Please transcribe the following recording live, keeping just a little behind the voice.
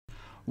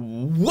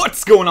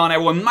What's going on,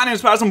 everyone? My name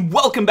is Paz and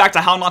welcome back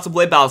to How Not to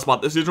Play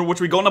BattleSpot. This is which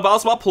we go into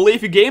BattleSpot, play a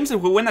few games. If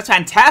we win, that's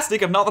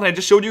fantastic. If not, then I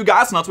just showed you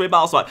guys not to play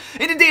BattleSpot.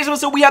 In today's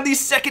episode, we have the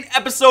second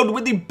episode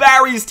with the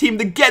Barry's team,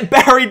 the Get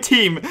Buried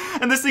team.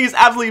 And this thing is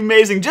absolutely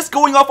amazing. Just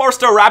going off our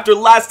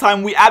Staraptor last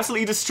time, we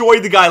absolutely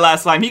destroyed the guy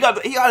last time. He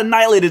got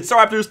annihilated.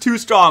 Staraptor is too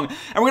strong.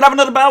 And we're gonna have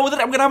another battle with it.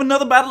 I'm gonna have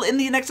another battle in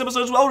the next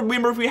episode as well.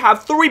 Remember, we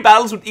have 3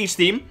 battles with each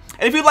team.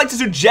 And if you'd like to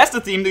suggest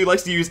a theme that you'd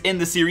like to use in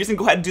the series, then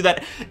go ahead and do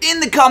that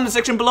in the comment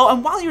section below.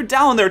 And while you're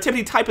down there,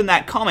 typically type in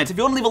that comment. If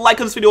you want to leave a like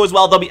on this video as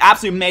well, that'll be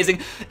absolutely amazing.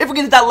 If we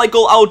get to that like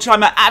goal, I will try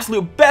my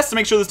absolute best to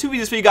make sure there's 2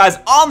 videos for you guys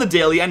on the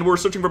daily. And we're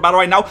searching for battle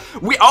right now.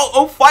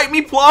 Fight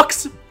me,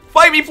 Phlox!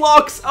 Fight me,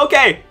 Phlox!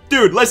 Okay,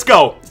 dude, let's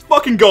go. Let's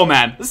fucking go,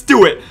 man. Let's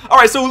do it.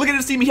 Alright, so look at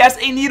this team. He has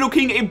a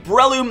Nidoking, a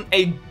Breloom,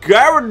 a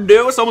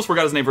Gyarados. I almost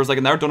forgot his name for a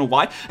second there. Don't know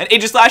why. An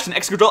Aegislash, an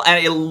Excadrill,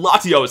 and a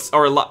Latios.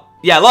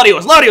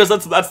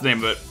 Latios. That's the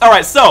name of it.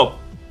 Alright, so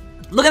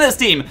look at this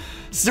team.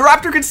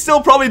 Staraptor could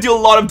still probably do a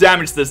lot of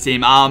damage to this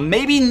team.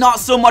 Maybe not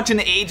so much an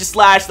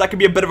Aegislash. That could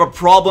be a bit of a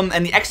problem.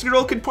 And the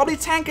Excadrill could probably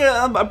tank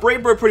a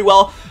Brave Bird pretty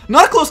well.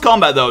 Not a close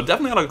combat, though.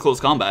 Definitely not a close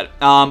combat.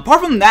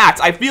 Apart from that,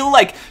 I feel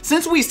like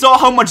since we saw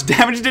how much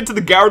damage it did to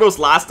the Gyarados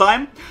last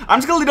time, I'm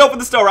just going to lead off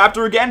with the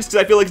Staraptor again, just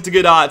because I feel like it's a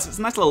good, it's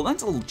a nice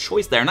little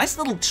choice there. Nice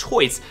little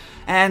choice.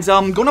 And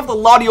going off the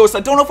Latios, I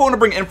don't know if I want to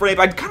bring Infernape.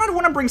 I kind of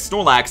want to bring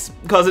Snorlax,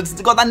 because it's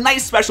got that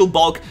nice special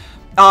bulk.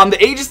 The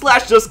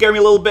Aegislash does scare me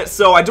a little bit,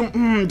 so I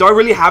don't, do I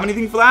really have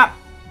anything for that?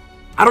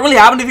 I don't really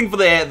have anything for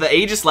the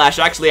Aegislash,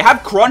 actually. I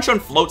have Crunch on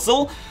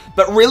Floatzel,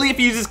 but really if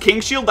he uses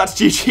King Shield, that's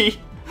GG.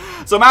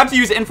 So I'm gonna have to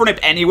use Infernape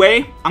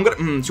anyway. I'm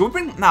gonna, should we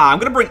bring, I'm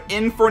gonna bring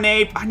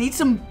Infernape. I need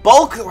some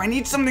bulk, or I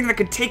need something that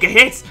could take a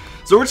hit.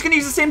 So we're just gonna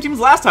use the same team as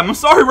last time. I'm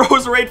sorry,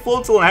 Roserade,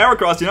 Floatzel, and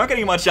Heracross. You're not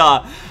getting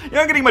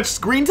much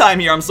screen time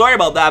here. I'm sorry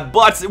about that,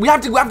 but we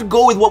have to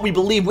go with what we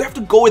believe. We have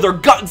to go with our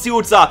gut and see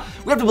what's up.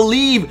 We have to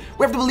believe.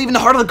 We have to believe in the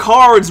heart of the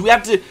cards. We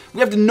have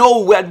to know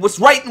what's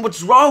right and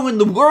what's wrong in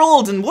the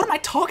world. And what am I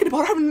talking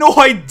about? I have no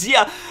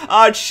idea.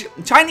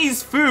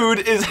 Chinese food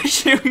is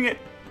shooting it.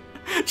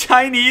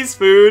 Chinese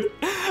food.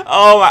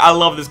 Oh, I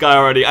love this guy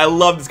already.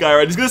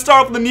 He's gonna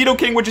start off with the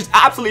Nidoking, which is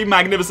absolutely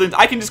magnificent.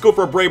 I can just go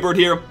for a Brave Bird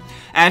here.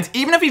 And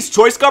even if he's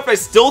Choice Scarf, I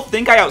still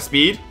think I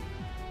outspeed.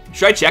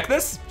 Should I check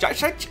this?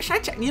 Should I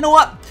check? You know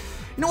what?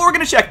 We're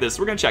gonna check this.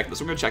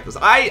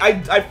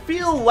 I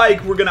feel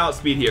like we're gonna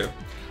outspeed here.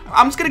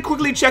 I'm just gonna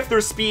quickly check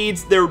their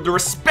speeds, their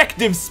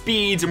respective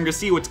speeds, and we're gonna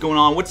see what's going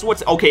on. What's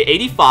okay,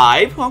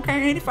 85.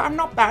 Okay, 85,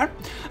 not bad.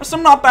 That's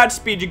some not bad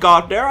speed you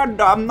got there.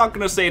 I'm not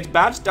gonna say it's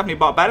bad. It's definitely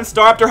not bad. And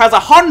Staraptor has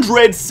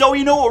 100, so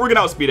you know what? We're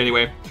gonna outspeed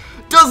anyway.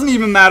 Doesn't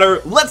even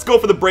matter. Let's go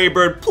for the Brave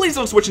Bird. Please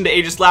don't switch into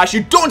Aegislash.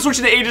 You don't switch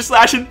into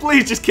Aegislash, and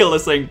please just kill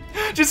this thing.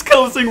 Just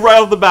kill this thing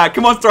right off the bat.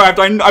 Come on,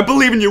 Staraptor. I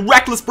believe in you.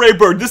 Reckless Brave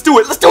Bird. Let's do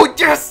it. Let's do it.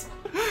 Yes.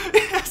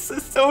 Yes,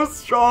 it's so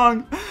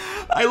strong.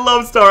 I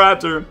love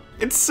Staraptor.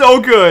 It's so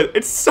good.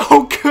 It's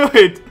so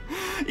good.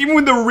 Even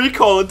with the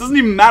recall, it doesn't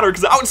even matter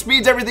because it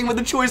outspeeds everything with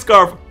the Choice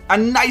Scarf. A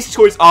nice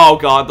choice. Oh,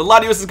 God. The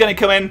Latios is going to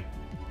come in.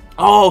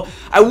 Oh,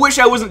 I wish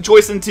I wasn't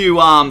choiced into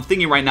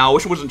thingy right now. I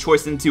wish I wasn't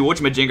choiced into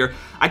Whatchamajinger.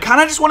 I kind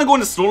of just want to go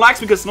into Snorlax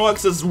because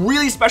Snorlax is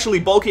really specially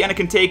bulky and it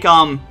can take,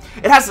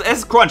 it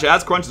has Crunch. It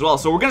has Crunch as well.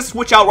 So we're going to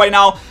switch out right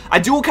now. I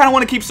do kind of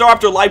want to keep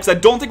Staraptor alive because I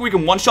don't think we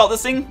can one-shot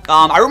this thing.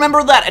 I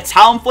remember that a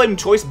Talonflame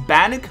Choice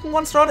Bandit can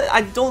one-shot it.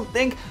 I don't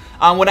think.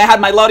 When I had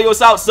my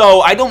Latios out,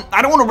 so I don't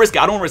want to risk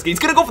it. He's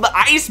gonna go for the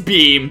Ice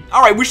Beam.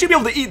 All right, we should be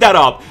able to eat that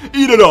up.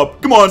 Eat it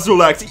up. Come on,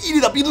 Snorlax, eat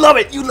it up. You love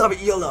it. You'll love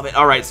it.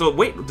 All right. So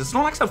wait, does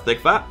Snorlax have thick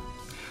fat?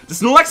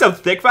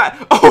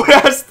 Oh,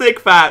 it has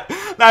thick fat.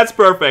 That's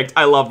perfect.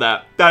 I love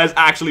that. That is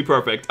actually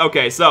perfect.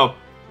 Okay, so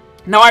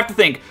now I have to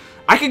think.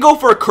 I could go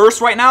for a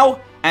Curse right now.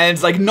 And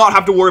it's like not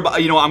have to worry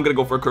about. You know what? I'm gonna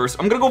go for a Curse.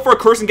 I'm gonna go for a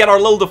Curse and get our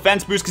little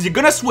defense boost because you're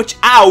gonna switch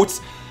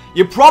out.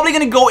 You're probably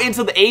going to go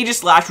into the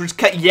Aegislash, which,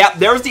 yep,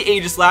 there's the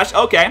Aegislash.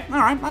 Okay, all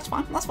right, that's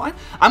fine,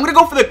 I'm going to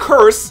go for the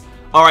Curse.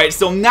 All right,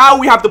 so now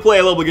we have to play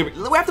a little bit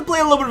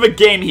of a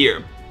game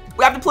here.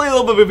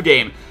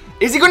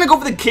 Is he going to go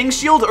for the King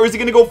Shield, or is he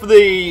going to go for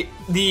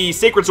the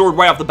Sacred Sword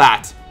right off the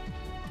bat?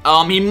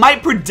 He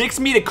might predict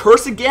me to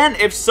Curse again.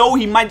 If so,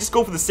 he might just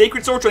go for the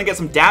Sacred Sword, trying to get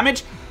some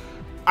damage.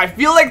 I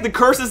feel like the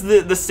Curse is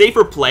the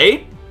safer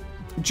play,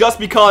 just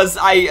because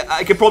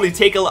I could probably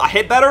take a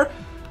hit better.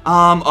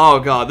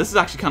 Oh god, this is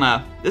actually kind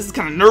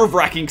of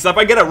nerve-wracking because if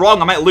I get it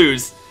wrong, I might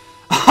lose.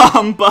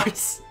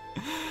 But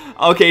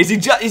okay, is he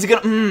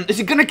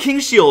gonna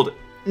King Shield?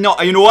 No,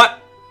 you know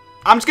what?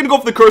 I'm just gonna go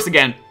for the Curse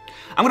again.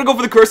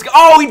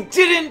 Oh, he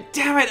didn't.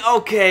 Damn it.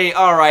 Okay,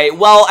 all right.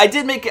 Well, I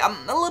did make a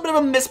little bit of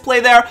a misplay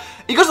there.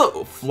 He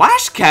goes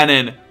Flash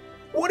Cannon.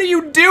 What are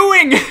you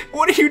doing?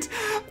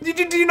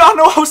 Do you not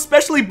know how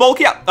specially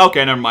bulky?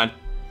 Okay, never mind.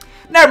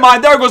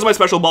 There goes my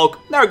special bulk.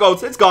 There it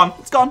goes. It's gone.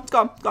 It's gone.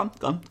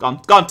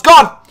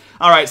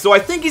 Alright, so I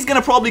think he's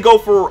gonna probably go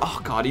for... Oh,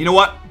 God. You know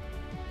what?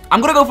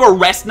 I'm gonna go for a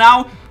Rest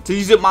now. to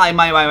use it my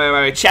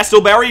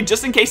Chesto Berry,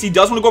 just in case he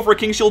does want to go for a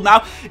King Shield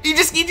now. He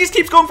just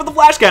keeps going for the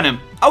Flash Cannon.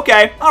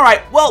 Okay,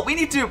 alright, well, we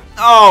need to...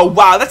 Oh,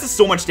 wow, that's just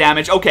so much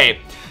damage. Okay,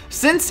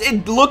 since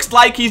it looks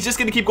like he's just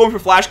going to keep going for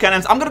Flash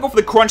Cannons, I'm going to go for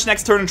the Crunch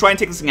next turn and try and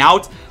take this thing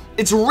out.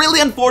 It's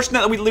really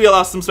unfortunate that we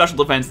lost some special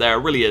defense there.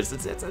 It really is.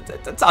 It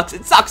sucks.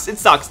 It sucks. It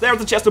sucks. There's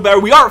the Chesto Berry.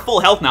 We are at full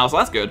health now, so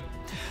that's good.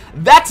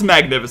 That's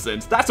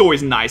magnificent. That's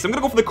always nice. I'm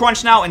gonna go for the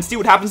Crunch now and see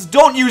what happens.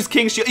 Don't use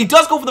King Shield. He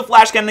does go for the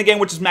Flash Cannon again,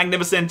 which is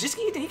magnificent. Just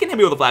he can hit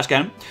me with a Flash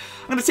Cannon.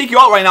 I'm gonna take you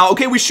out right now.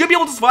 Okay, we should be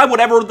able to survive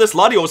whatever this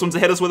Latios wants to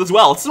hit us with as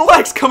well.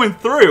 Snorlax coming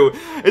through.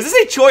 Is this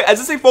a choice? Is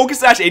this a Focus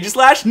Sash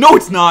Aegislash? No,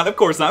 it's not. Of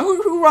course not.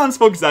 Who runs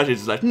Focus Sash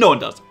Aegislash? No one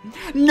does.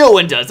 No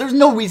one does. There's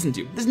no reason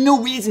to. There's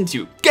no reason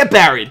to. Get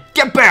buried.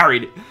 Get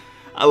buried.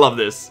 I love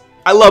this.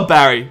 I love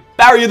Barry.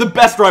 Barry, you're the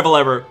best rival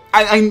ever.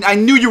 I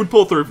knew you would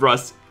pull through for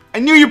us. I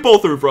knew you'd pull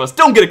through for us.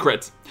 Don't get a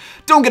crit.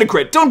 Don't get a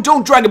crit. Don't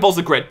Dragon Pulse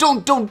the crit.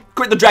 Don't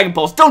crit the Dragon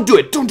Pulse. Don't do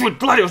it. Don't do it.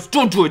 Gladius,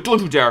 don't do it.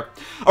 Don't you dare.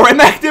 Alright,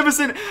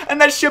 magnificent.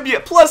 And that should be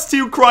it.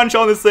 +2 crunch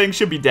on this thing.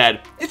 Should be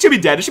dead. It should be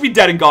dead. It should be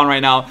dead and gone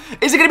right now.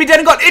 Is it gonna be dead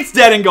and gone? It's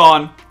dead and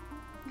gone.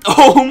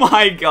 Oh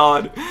my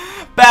god.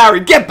 Barry,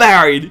 get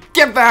buried.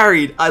 Get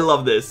buried. I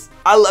love this.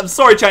 I'm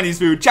sorry, Chinese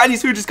food.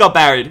 Chinese food just got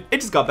buried.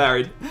 It just got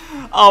buried.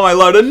 Oh my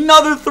lord.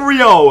 Another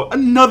 3-0.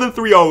 Another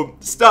 3-0.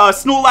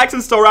 Snorlax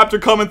and Staraptor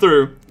coming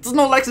through.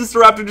 Snorlax and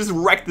Staraptor just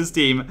wrecked this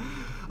team.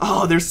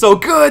 Oh, they're so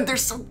good. They're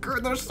so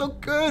good. They're so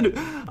good.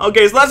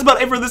 Okay, so that's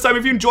about it for this time.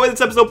 If you enjoyed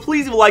this episode,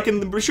 please leave a like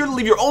and be sure to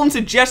leave your own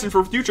suggestion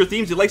for future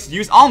themes you'd like to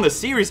use on the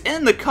series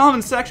in the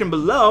comment section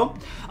below.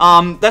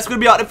 That's going to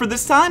be about it for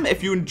this time.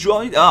 If you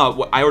enjoyed,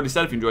 well, I already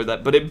said if you enjoyed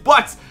that, but if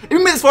you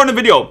made this far in the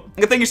video,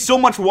 thank you so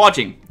much for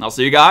watching. I'll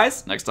see you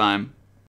guys next time.